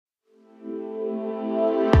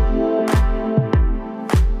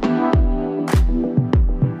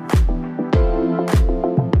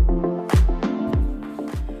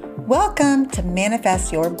to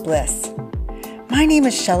Manifest Your Bliss. My name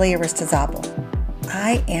is Shelly Aristizabal.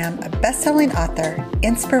 I am a best-selling author,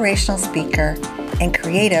 inspirational speaker, and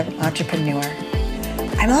creative entrepreneur.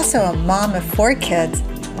 I'm also a mom of 4 kids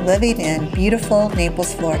living in beautiful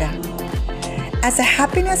Naples, Florida. As a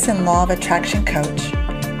happiness and law of attraction coach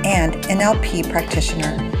and NLP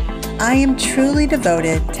practitioner, I am truly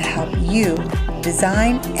devoted to help you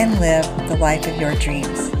design and live the life of your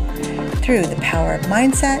dreams through the power of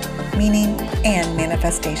mindset, meaning, and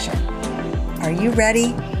manifestation. Are you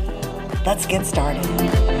ready? Let's get started.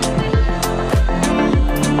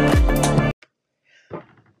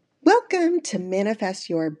 Welcome to Manifest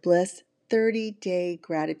Your Bliss 30-Day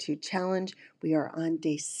Gratitude Challenge. We are on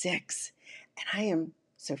day 6, and I am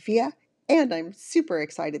Sophia, and I'm super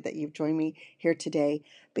excited that you've joined me here today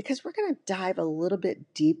because we're going to dive a little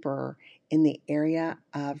bit deeper in the area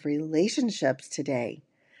of relationships today.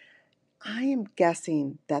 I am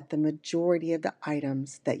guessing that the majority of the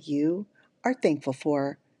items that you are thankful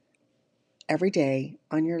for every day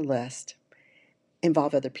on your list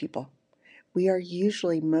involve other people. We are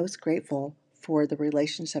usually most grateful for the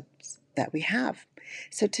relationships that we have.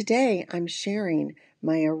 So today I'm sharing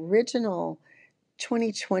my original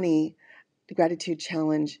 2020 Gratitude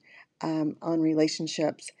Challenge on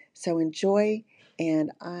relationships. So enjoy,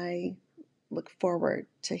 and I look forward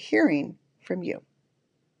to hearing from you.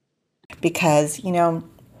 Because,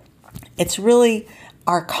 it's really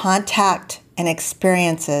our contact and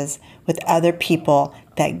experiences with other people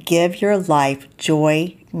that give your life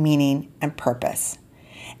joy, meaning, and purpose.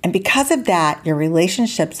 And because of that, your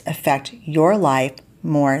relationships affect your life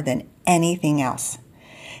more than anything else.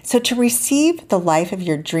 So to receive the life of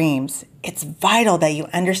your dreams, it's vital that you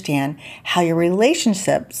understand how your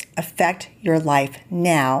relationships affect your life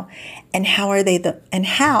now and how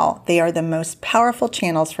they are the most powerful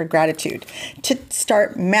channels for gratitude to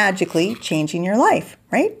start magically changing your life,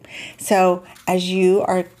 right? So as you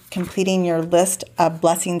are completing your list of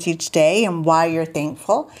blessings each day and why you're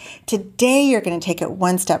thankful, today you're going to take it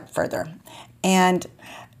one step further. And,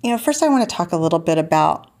 first I want to talk a little bit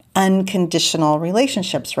about unconditional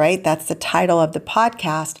relationships, right? That's the title of the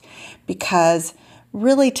podcast, because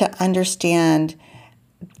really to understand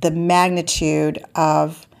the magnitude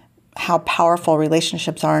of how powerful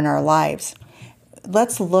relationships are in our lives,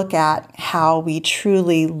 let's look at how we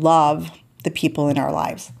truly love the people in our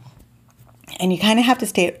lives. And you kind of have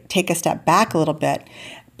to take a step back a little bit,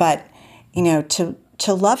 but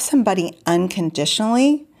to love somebody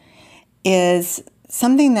unconditionally is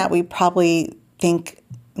something that we probably think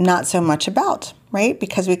not so much about, right?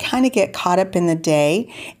 Because we kind of get caught up in the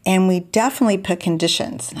day and we definitely put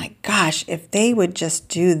conditions like, gosh, if they would just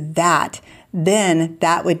do that, then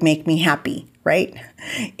that would make me happy, right?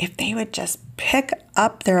 If they would just pick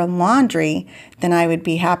up their laundry, then I would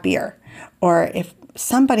be happier. Or if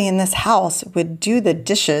somebody in this house would do the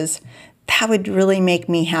dishes, that would really make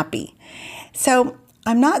me happy. So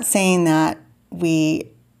I'm not saying that we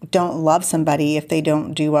don't love somebody if they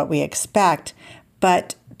don't do what we expect,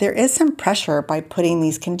 but there is some pressure by putting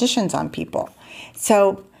these conditions on people.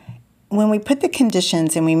 So when we put the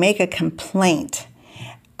conditions and we make a complaint,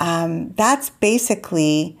 that's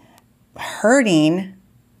basically hurting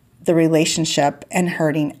the relationship and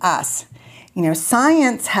hurting us.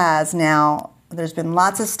 Science has now, there's been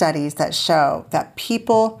lots of studies that show that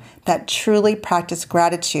people that truly practice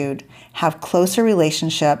gratitude have closer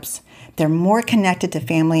relationships, they're more connected to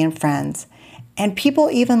family and friends, and people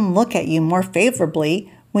even look at you more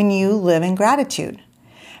favorably when you live in gratitude.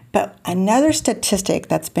 But another statistic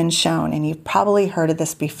that's been shown, and you've probably heard of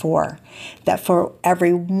this before, that for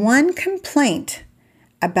every one complaint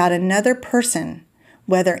about another person,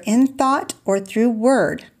 whether in thought or through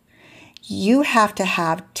word, you have to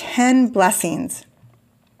have 10 blessings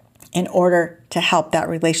in order to help that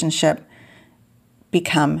relationship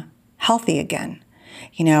become healthy again.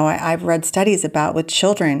 I've read studies about with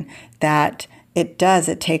children that it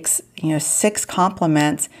takes 6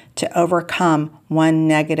 compliments to overcome one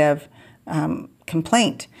negative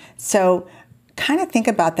complaint. So kind of think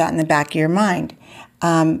about that in the back of your mind.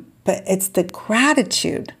 But it's the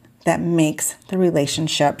gratitude that makes the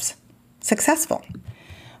relationships successful.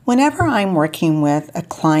 Whenever I'm working with a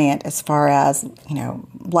client as far as,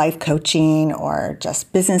 life coaching or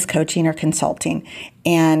just business coaching or consulting,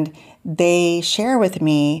 and they share with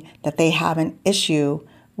me that they have an issue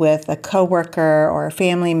with a coworker or a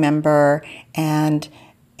family member, and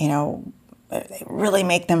it really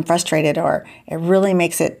make them frustrated, or it really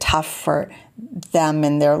makes it tough for them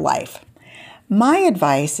in their life. My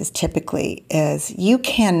advice is typically you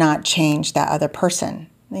cannot change that other person.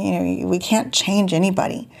 We can't change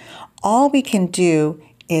anybody. All we can do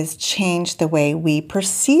is change the way we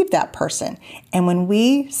perceive that person. And when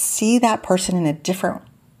we see that person in a different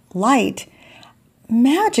light,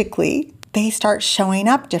 magically, they start showing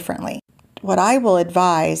up differently. What I will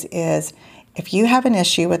advise is if you have an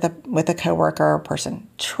issue with a coworker or a person,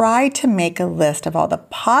 try to make a list of all the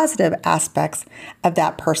positive aspects of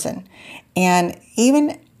that person, and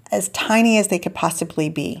even as tiny as they could possibly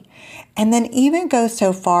be. And then even go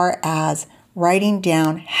so far as writing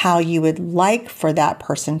down how you would like for that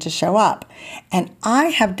person to show up. And I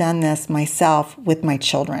have done this myself with my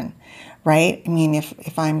children, right? I mean,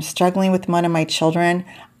 if I'm struggling with one of my children,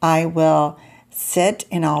 I will sit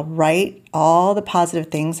and I'll write all the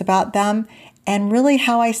positive things about them and really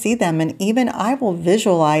how I see them. And even I will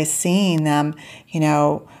visualize seeing them, in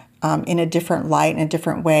a different light, in a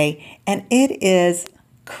different way. And it is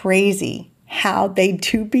crazy how they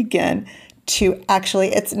do begin to actually,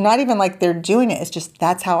 it's not even like they're doing it. It's just,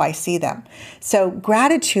 that's how I see them. So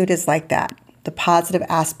gratitude is like that, the positive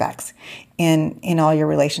aspects in all your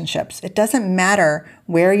relationships. It doesn't matter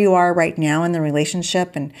where you are right now in the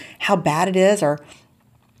relationship and how bad it is, or,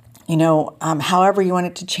 however you want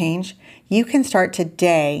it to change. You can start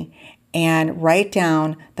today and write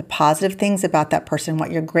down the positive things about that person,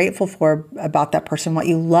 what you're grateful for about that person, what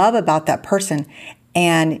you love about that person,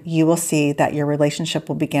 and you will see that your relationship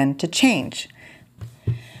will begin to change.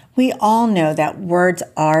 We all know that words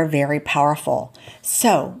are very powerful.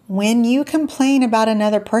 So when you complain about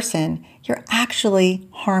another person, you're actually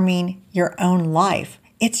harming your own life.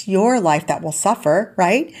 It's your life that will suffer,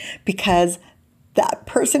 right? Because that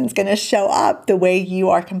person's going to show up the way you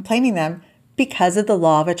are complaining them, because of the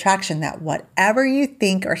law of attraction, that whatever you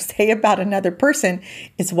think or say about another person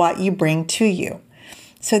is what you bring to you.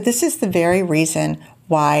 So this is the very reason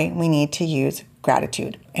why we need to use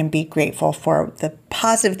gratitude and be grateful for the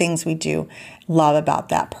positive things we do love about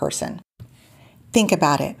that person. Think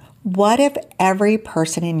about it. What if every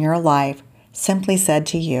person in your life simply said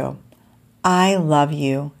to you, "I love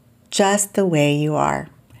you just the way you are"?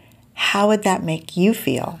 How would that make you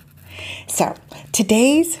feel? So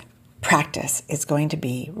today's practice is going to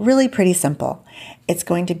be really pretty simple. It's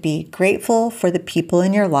going to be grateful for the people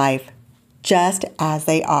in your life just as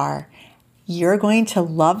they are. You're going to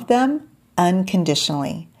love them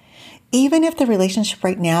unconditionally. Even if the relationship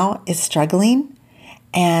right now is struggling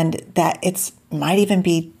and that it might even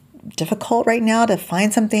be difficult right now to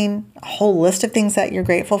find something, a whole list of things that you're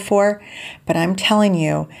grateful for, but I'm telling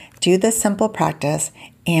you, do this simple practice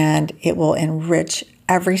and it will enrich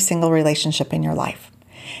every single relationship in your life.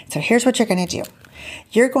 So here's what you're going to do.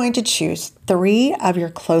 You're going to choose 3 of your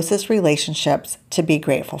closest relationships to be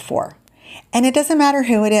grateful for. And it doesn't matter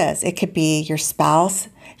who it is. It could be your spouse,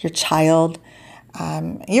 your child,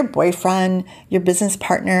 your boyfriend, your business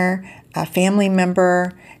partner, a family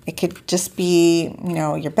member. It could just be,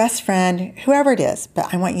 your best friend, whoever it is.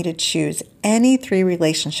 But I want you to choose any 3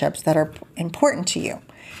 relationships that are important to you.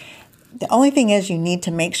 The only thing is you need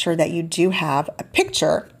to make sure that you do have a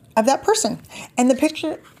picture of that person. And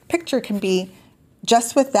the picture can be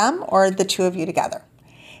just with them or the 2 of you together.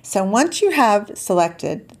 So once you have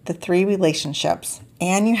selected the 3 relationships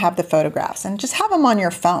and you have the photographs, and just have them on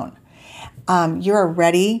your phone, you are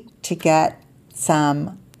ready to get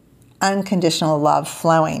some unconditional love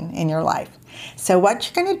flowing in your life. So what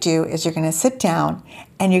you're going to do is you're going to sit down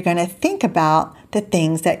and you're going to think about the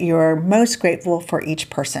things that you're most grateful for each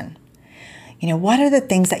person. What are the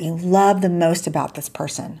things that you love the most about this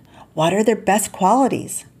person? What are their best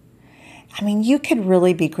qualities? I mean, you could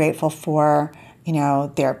really be grateful for,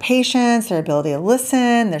 their patience, their ability to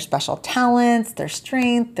listen, their special talents, their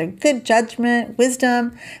strength, their good judgment,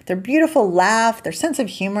 wisdom, their beautiful laugh, their sense of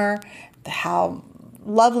humor, how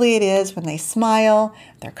lovely it is when they smile,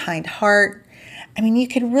 their kind heart. I mean, you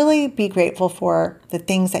could really be grateful for the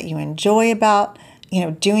things that you enjoy about,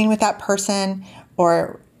 doing with that person,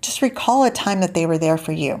 or just recall a time that they were there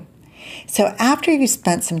for you. So after you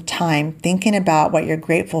spent some time thinking about what you're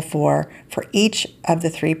grateful for each of the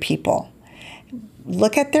 3 people,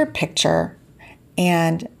 look at their picture,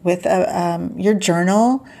 and with your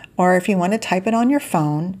journal, or if you want to type it on your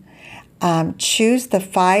phone, choose the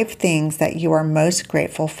 5 things that you are most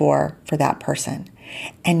grateful for that person.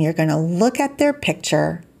 And you're going to look at their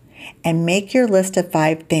picture and make your list of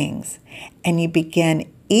 5 things. And you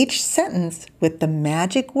begin each sentence with the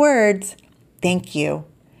magic words, "Thank you."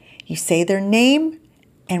 You say their name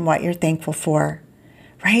and what you're thankful for,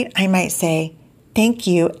 right? I might say, "Thank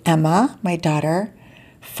you, Emma, my daughter,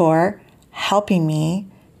 for helping me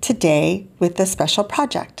today with this special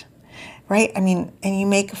project," right? I mean, and you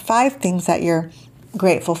make 5 things that you're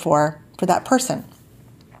grateful for that person.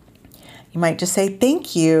 You might just say,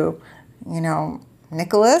 "Thank you,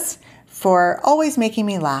 Nicholas, for always making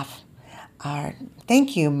me laugh.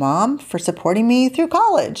 Thank you, Mom, for supporting me through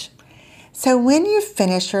college. So when you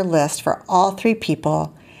finish your list for all 3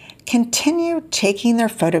 people, continue taking their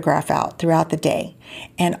photograph out throughout the day.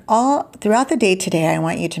 And all throughout the day today, I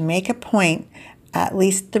want you to make a point at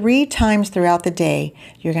least 3 times throughout the day.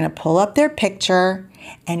 You're going to pull up their picture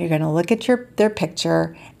and you're going to look at their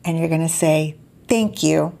picture and you're going to say, thank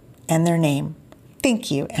you, and their name. Thank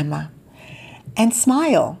you, Emma. And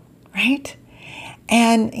smile, right?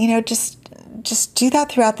 And, just do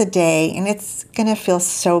that throughout the day, and it's going to feel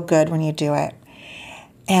so good when you do it.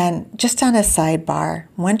 And just on a sidebar,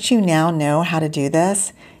 once you now know how to do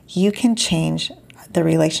this, you can change the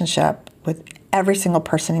relationship with every single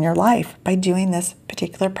person in your life by doing this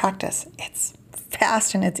particular practice. It's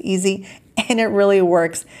fast and it's easy, and it really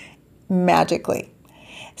works magically.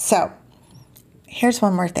 So here's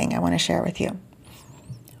one more thing I want to share with you.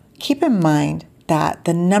 Keep in mind that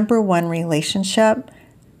the number one relationship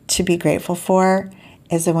to be grateful for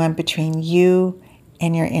is the one between you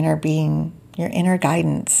and your inner being, your inner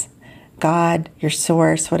guidance, God, your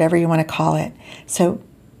source, whatever you want to call it. So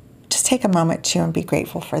just take a moment to and be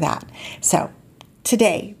grateful for that. So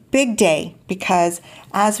today, big day, because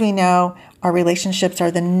as we know, our relationships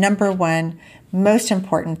are the number one most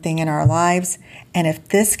important thing in our lives. And if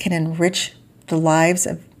this can enrich the lives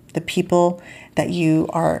of the people that you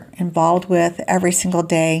are involved with every single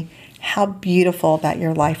day, how beautiful that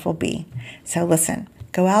your life will be. So listen,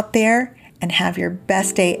 go out there and have your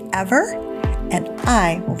best day ever, and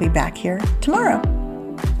I will be back here tomorrow.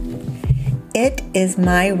 It is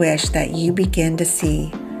my wish that you begin to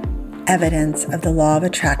see evidence of the law of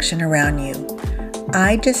attraction around you.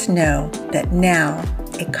 I just know that now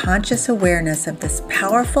a conscious awareness of this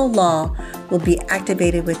powerful law will be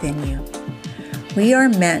activated within you. We are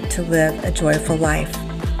meant to live a joyful life.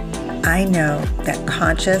 I know that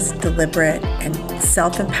conscious, deliberate, and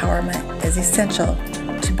self-empowerment is essential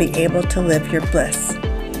to be able to live your bliss.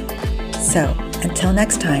 So, until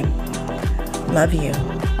next time, love you,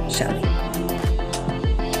 Shelley.